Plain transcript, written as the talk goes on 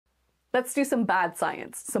Let's do some bad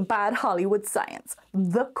science, some bad Hollywood science.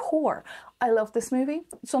 The core. I love this movie.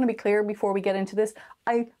 Just want to be clear before we get into this.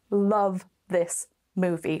 I love this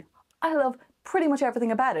movie. I love pretty much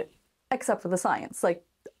everything about it, except for the science, like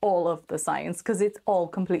all of the science, because it's all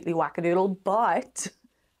completely wackadoodle, but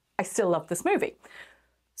I still love this movie.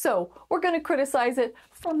 So we're going to criticize it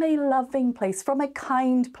from a loving place, from a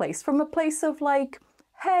kind place, from a place of like,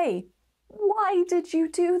 hey, why did you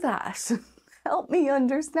do that? Help me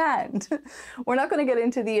understand. We're not going to get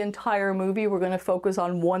into the entire movie. We're going to focus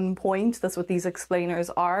on one point. That's what these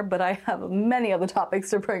explainers are. But I have many other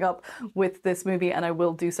topics to bring up with this movie, and I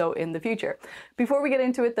will do so in the future. Before we get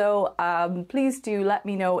into it, though, please do let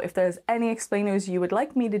me know if there's any explainers you would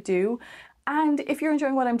like me to do. And if you're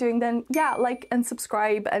enjoying what I'm doing, then yeah, like and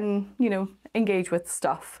subscribe and, you know, engage with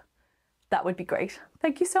stuff. That would be great.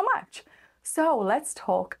 Thank you so much. So let's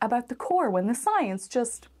talk about the core when the science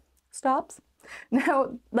just stops.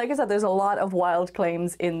 Now, like I said, there's a lot of wild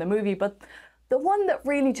claims in the movie, but the one that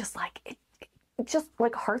really just like, it just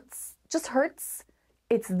like hurts,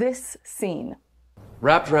 it's this scene.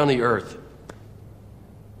 Wrapped around the Earth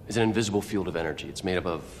is an invisible field of energy. It's made up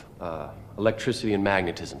of electricity and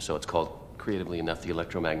magnetism, so it's called, creatively enough, the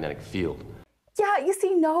electromagnetic field. Yeah, you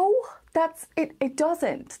see, no, it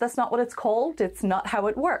doesn't. That's not what it's called. It's not how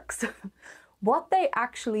it works. What they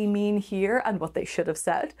actually mean here, and what they should have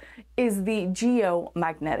said, is the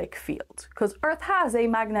geomagnetic field. Because Earth has a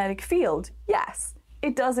magnetic field. Yes,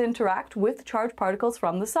 it does interact with charged particles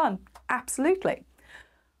from the sun. Absolutely.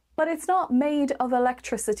 But it's not made of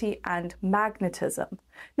electricity and magnetism.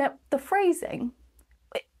 Now, the phrasing,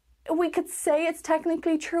 we could say it's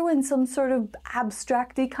technically true in some sort of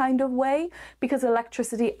abstracty kind of way, because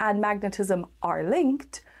electricity and magnetism are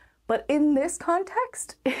linked. But in this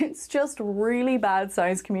context, it's just really bad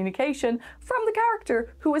science communication from the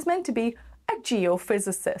character who is meant to be a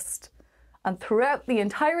geophysicist. And throughout the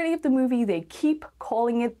entirety of the movie, they keep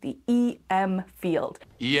calling it the EM field.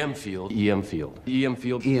 EM field, EM field, EM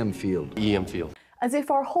field, EM field, EM field. As if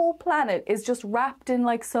our whole planet is just wrapped in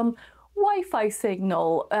like some Wi-Fi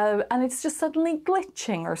signal and it's just suddenly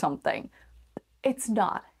glitching or something. It's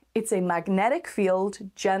not. It's a magnetic field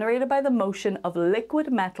generated by the motion of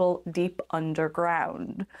liquid metal deep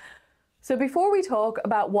underground. So before we talk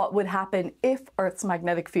about what would happen if Earth's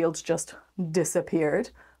magnetic field just disappeared,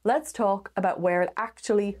 let's talk about where it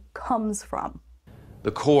actually comes from.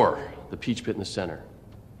 The core, the peach pit in the center.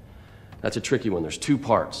 That's a tricky one. There's two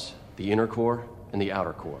parts, the inner core and the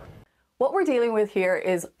outer core. What we're dealing with here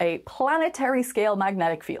is a planetary scale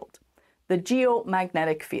magnetic field. The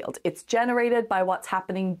geomagnetic field. It's generated by what's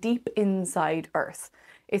happening deep inside Earth.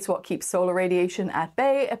 It's what keeps solar radiation at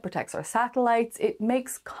bay, it protects our satellites, it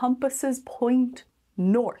makes compasses point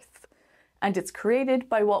north. And it's created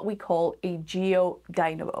by what we call a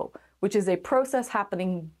geodynamo, which is a process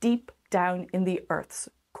happening deep down in the Earth's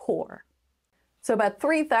core. So about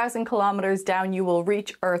 3,000 kilometers down, you will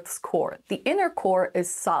reach Earth's core. The inner core is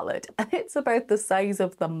solid, and it's about the size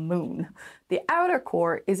of the moon. The outer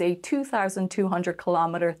core is a 2,200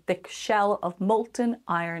 kilometer thick shell of molten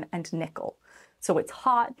iron and nickel. So it's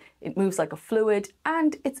hot, it moves like a fluid,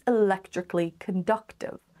 and it's electrically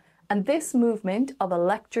conductive. And this movement of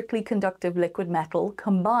electrically conductive liquid metal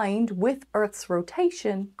combined with Earth's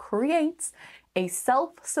rotation creates a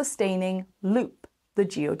self-sustaining loop, the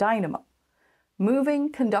geodynamo.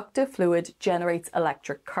 Moving conductive fluid generates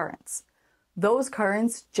electric currents. Those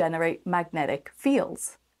currents generate magnetic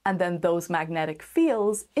fields, and then those magnetic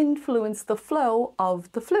fields influence the flow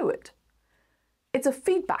of the fluid. It's a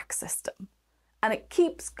feedback system, and it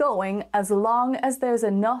keeps going as long as there's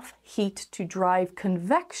enough heat to drive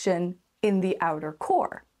convection in the outer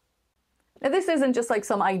core. Now, this isn't just like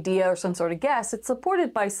some idea or some sort of guess. It's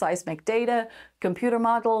supported by seismic data, computer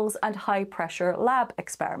models, and high-pressure lab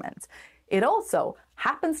experiments. It also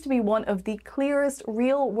happens to be one of the clearest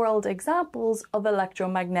real-world examples of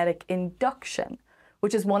electromagnetic induction,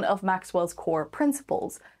 which is one of Maxwell's core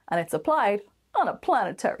principles, and it's applied on a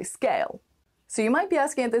planetary scale. So you might be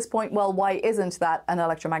asking at this point, well, why isn't that an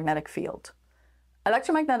electromagnetic field?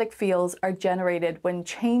 Electromagnetic fields are generated when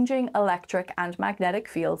changing electric and magnetic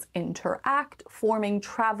fields interact, forming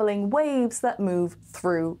traveling waves that move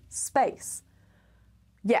through space.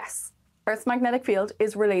 Yes, Earth's magnetic field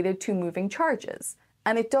is related to moving charges,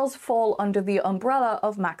 and it does fall under the umbrella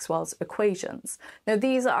of Maxwell's equations. Now,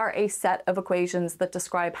 these are a set of equations that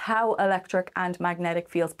describe how electric and magnetic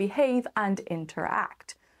fields behave and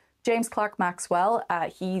interact. James Clerk Maxwell,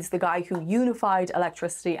 he's the guy who unified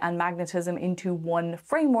electricity and magnetism into one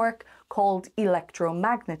framework called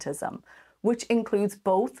electromagnetism, which includes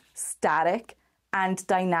both static and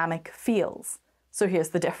dynamic fields. So here's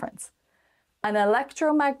the difference. An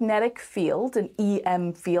electromagnetic field, an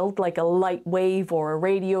EM field, like a light wave or a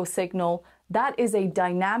radio signal, that is a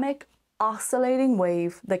dynamic, oscillating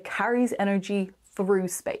wave that carries energy through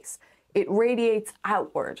space. It radiates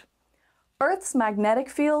outward. Earth's magnetic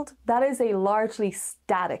field, that is a largely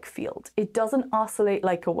static field. It doesn't oscillate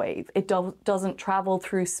like a wave. It doesn't travel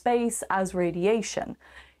through space as radiation.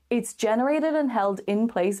 It's generated and held in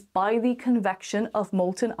place by the convection of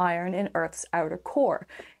molten iron in Earth's outer core.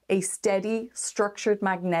 A steady, structured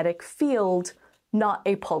magnetic field, not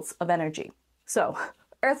a pulse of energy. So,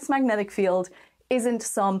 Earth's magnetic field isn't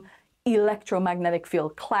some electromagnetic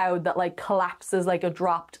field cloud that like collapses like a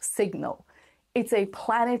dropped signal. It's a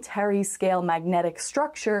planetary scale magnetic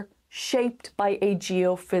structure shaped by a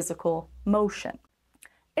geophysical motion.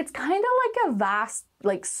 It's kind of like a vast,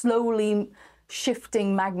 like slowly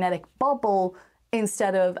shifting magnetic bubble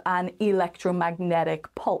instead of an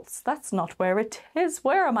electromagnetic pulse. That's not where it is.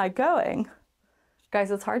 Where am I going? Guys,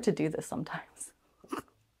 it's hard to do this sometimes.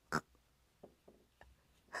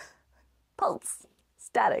 Pulse.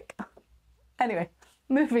 Static. Anyway,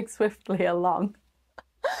 moving swiftly along.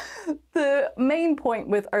 The main point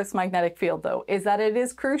with Earth's magnetic field, though, is that it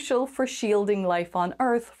is crucial for shielding life on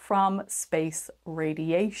Earth from space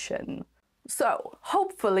radiation. So,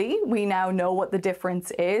 hopefully, we now know what the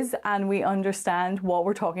difference is and we understand what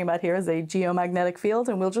we're talking about here as a geomagnetic field,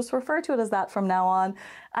 and we'll just refer to it as that from now on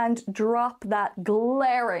and drop that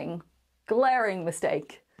glaring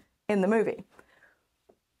mistake in the movie.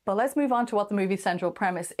 But let's move on to what the movie's central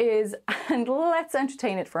premise is, and let's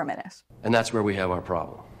entertain it for a minute. And that's where we have our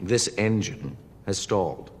problem. This engine has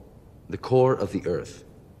stalled. The core of the Earth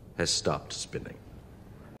has stopped spinning.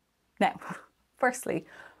 Now, firstly,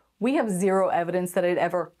 we have zero evidence that it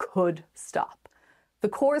ever could stop. The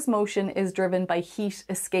core's motion is driven by heat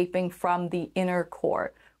escaping from the inner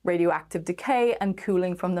core, radioactive decay and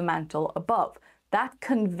cooling from the mantle above. That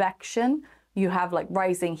convection, you have like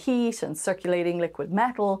rising heat and circulating liquid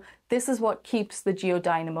metal. This is what keeps the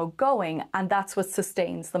geodynamo going, and that's what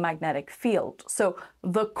sustains the magnetic field. So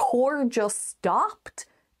the core just stopped.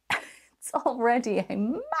 It's already a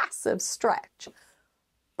massive stretch.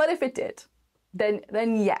 But if it did, then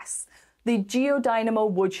yes, the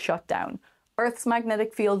geodynamo would shut down. Earth's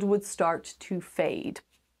magnetic field would start to fade.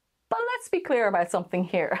 But let's be clear about something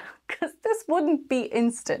here, because this wouldn't be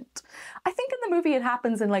instant. I think in the movie it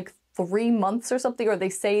happens in like 3 months or something, or they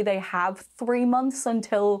say they have 3 months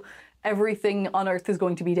until everything on Earth is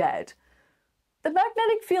going to be dead. The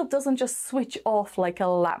magnetic field doesn't just switch off like a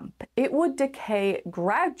lamp. It would decay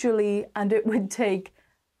gradually, and it would take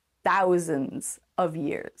thousands of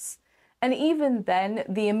years. And even then,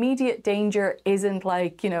 the immediate danger isn't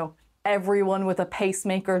like, everyone with a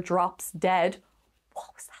pacemaker drops dead.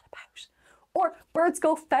 What was that about? Or birds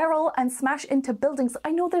go feral and smash into buildings.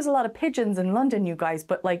 I know there's a lot of pigeons in London, you guys,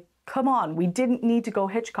 but like, come on, we didn't need to go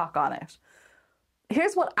Hitchcock on it.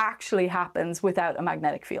 Here's what actually happens without a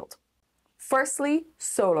magnetic field. Firstly,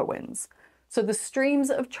 solar winds. So the streams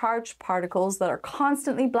of charged particles that are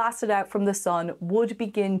constantly blasted out from the sun would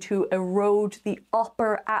begin to erode the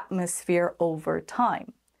upper atmosphere over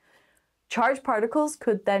time. Charged particles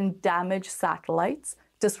could then damage satellites,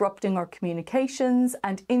 disrupting our communications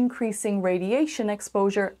and increasing radiation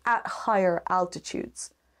exposure at higher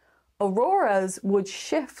altitudes. Auroras would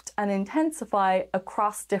shift and intensify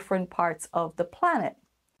across different parts of the planet.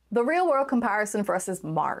 The real-world comparison for us is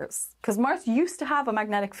Mars, because Mars used to have a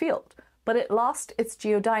magnetic field, but it lost its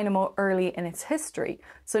geodynamo early in its history.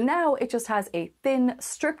 So now it just has a thin,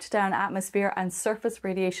 stripped-down atmosphere and surface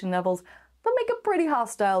radiation levels that make it pretty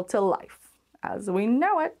hostile to life, as we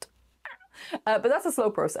know it. But that's a slow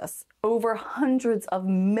process, over hundreds of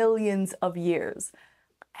millions of years.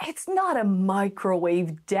 It's not a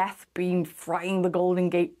microwave death beam frying the Golden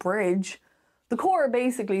Gate Bridge. The core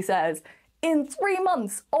basically says, in 3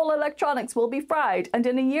 months, all electronics will be fried, and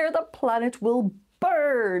in a year, the planet will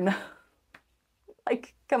burn.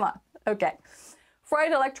 Like, come on. Okay.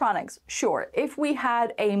 Fried electronics, sure, if we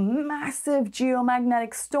had a massive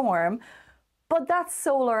geomagnetic storm, but that's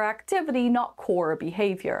solar activity, not core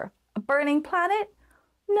behavior. A burning planet?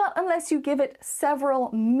 Not unless you give it several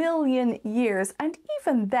million years, and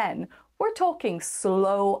even then, we're talking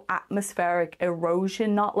slow atmospheric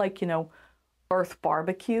erosion, not like, Earth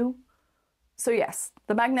barbecue. So yes,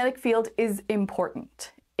 the magnetic field is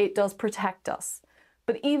important. It does protect us.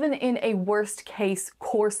 But even in a worst case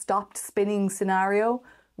core stopped spinning scenario,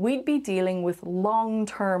 we'd be dealing with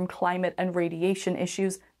long-term climate and radiation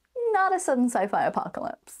issues, not a sudden sci-fi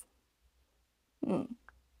apocalypse.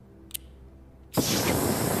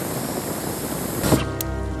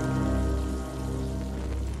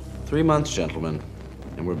 3 months, gentlemen.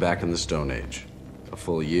 and we're back in the Stone Age. A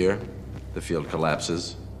full year, the field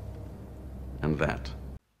collapses, and that.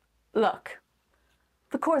 Look,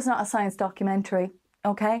 the core's not a science documentary,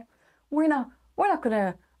 okay? We're not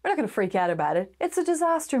gonna freak out about it. It's a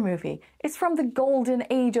disaster movie. It's from the golden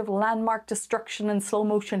age of landmark destruction and slow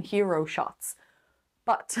motion hero shots.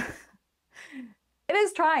 But it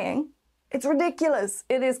is trying. It's ridiculous.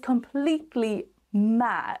 It is completely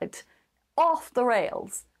mad, off the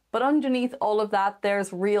rails. But underneath all of that,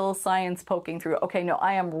 there's real science poking through. Okay, no,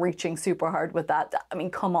 I am reaching super hard with that. I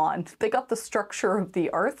mean, come on. They got the structure of the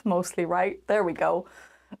Earth mostly right. There we go.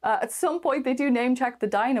 At some point, they do name check the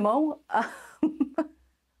dynamo.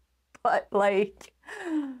 But, like,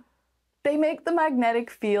 they make the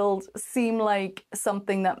magnetic field seem like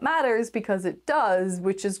something that matters because it does,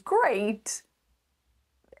 which is great.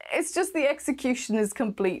 It's just the execution is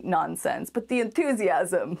complete nonsense. But the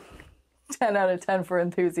enthusiasm... 10 out of 10 for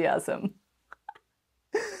enthusiasm.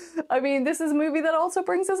 I mean, this is a movie that also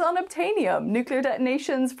brings us unobtainium, nuclear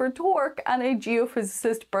detonations for torque, and a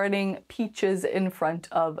geophysicist burning peaches in front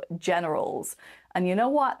of generals. And you know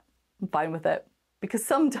what? I'm fine with it. Because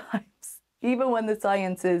sometimes, even when the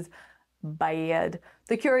science is bad,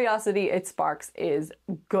 the curiosity it sparks is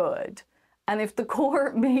good. And if the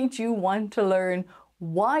core made you want to learn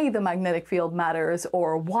why the magnetic field matters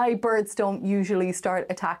or why birds don't usually start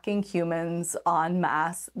attacking humans en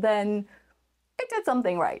masse, then it did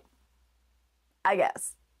something right. I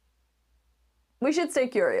guess. We should stay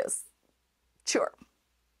curious. Sure.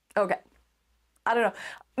 Okay. I don't know.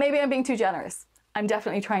 Maybe I'm being too generous. I'm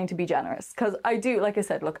definitely trying to be generous because I do, like I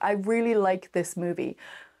said, look, I really like this movie.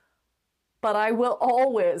 But I will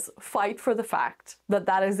always fight for the fact that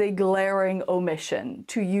that is a glaring omission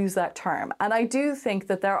to use that term. And I do think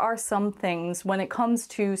that there are some things when it comes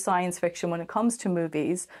to science fiction, when it comes to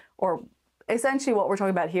movies, or essentially what we're talking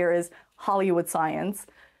about here is Hollywood science.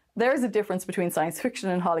 There's a difference between science fiction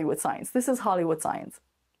and Hollywood science. This is Hollywood science.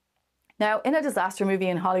 Now, in a disaster movie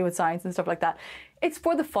and Hollywood science and stuff like that, it's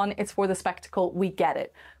for the fun, it's for the spectacle, we get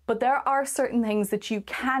it. But there are certain things that you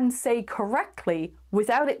can say correctly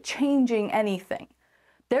without it changing anything.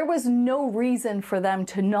 There was no reason for them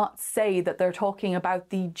to not say that they're talking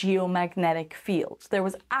about the geomagnetic field. There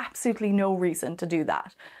was absolutely no reason to do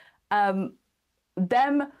that.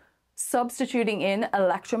 Them substituting in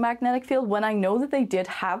electromagnetic field when I know that they did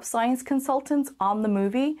have science consultants on the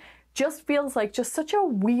movie just feels like just such a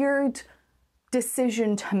weird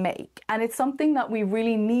decision to make. And it's something that we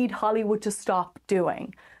really need Hollywood to stop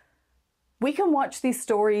doing. We can watch these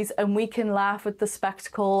stories and we can laugh at the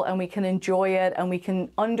spectacle and we can enjoy it and we can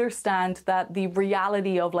understand that the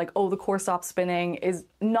reality of like, oh, the core stops spinning is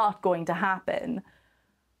not going to happen.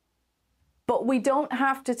 But we don't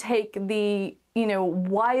have to take the, you know,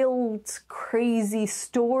 wild, crazy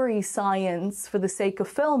story science for the sake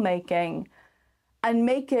of filmmaking and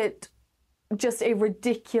make it just a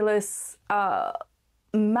ridiculous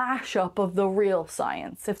mashup of the real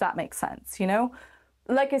science, if that makes sense, you know?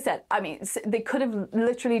 Like I said, I mean, they could have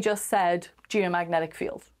literally just said geomagnetic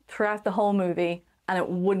field throughout the whole movie and it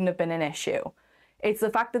wouldn't have been an issue. It's the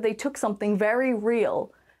fact that they took something very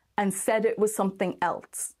real and said it was something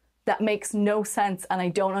else that makes no sense, and I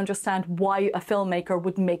don't understand why a filmmaker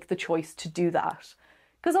would make the choice to do that.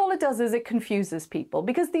 Because all it does is it confuses people,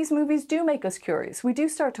 because these movies do make us curious. We do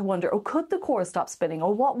start to wonder, oh, could the core stop spinning?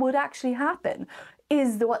 Or what would actually happen?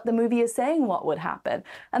 Is what the movie is saying what would happen?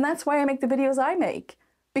 And that's why I make the videos I make,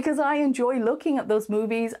 because I enjoy looking at those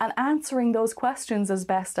movies and answering those questions as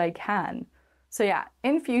best I can. So yeah,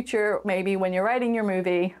 in future, maybe when you're writing your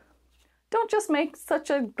movie, don't just make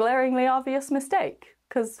such a glaringly obvious mistake,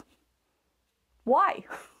 because why?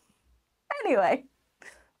 Anyway,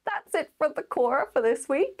 that's it for the core for this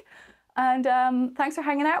week. And thanks for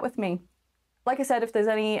hanging out with me. Like I said, if there's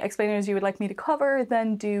any explainers you would like me to cover,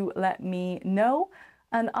 then do let me know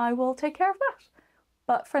and I will take care of that.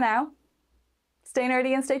 But for now, stay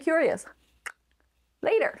nerdy and stay curious.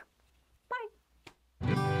 Later.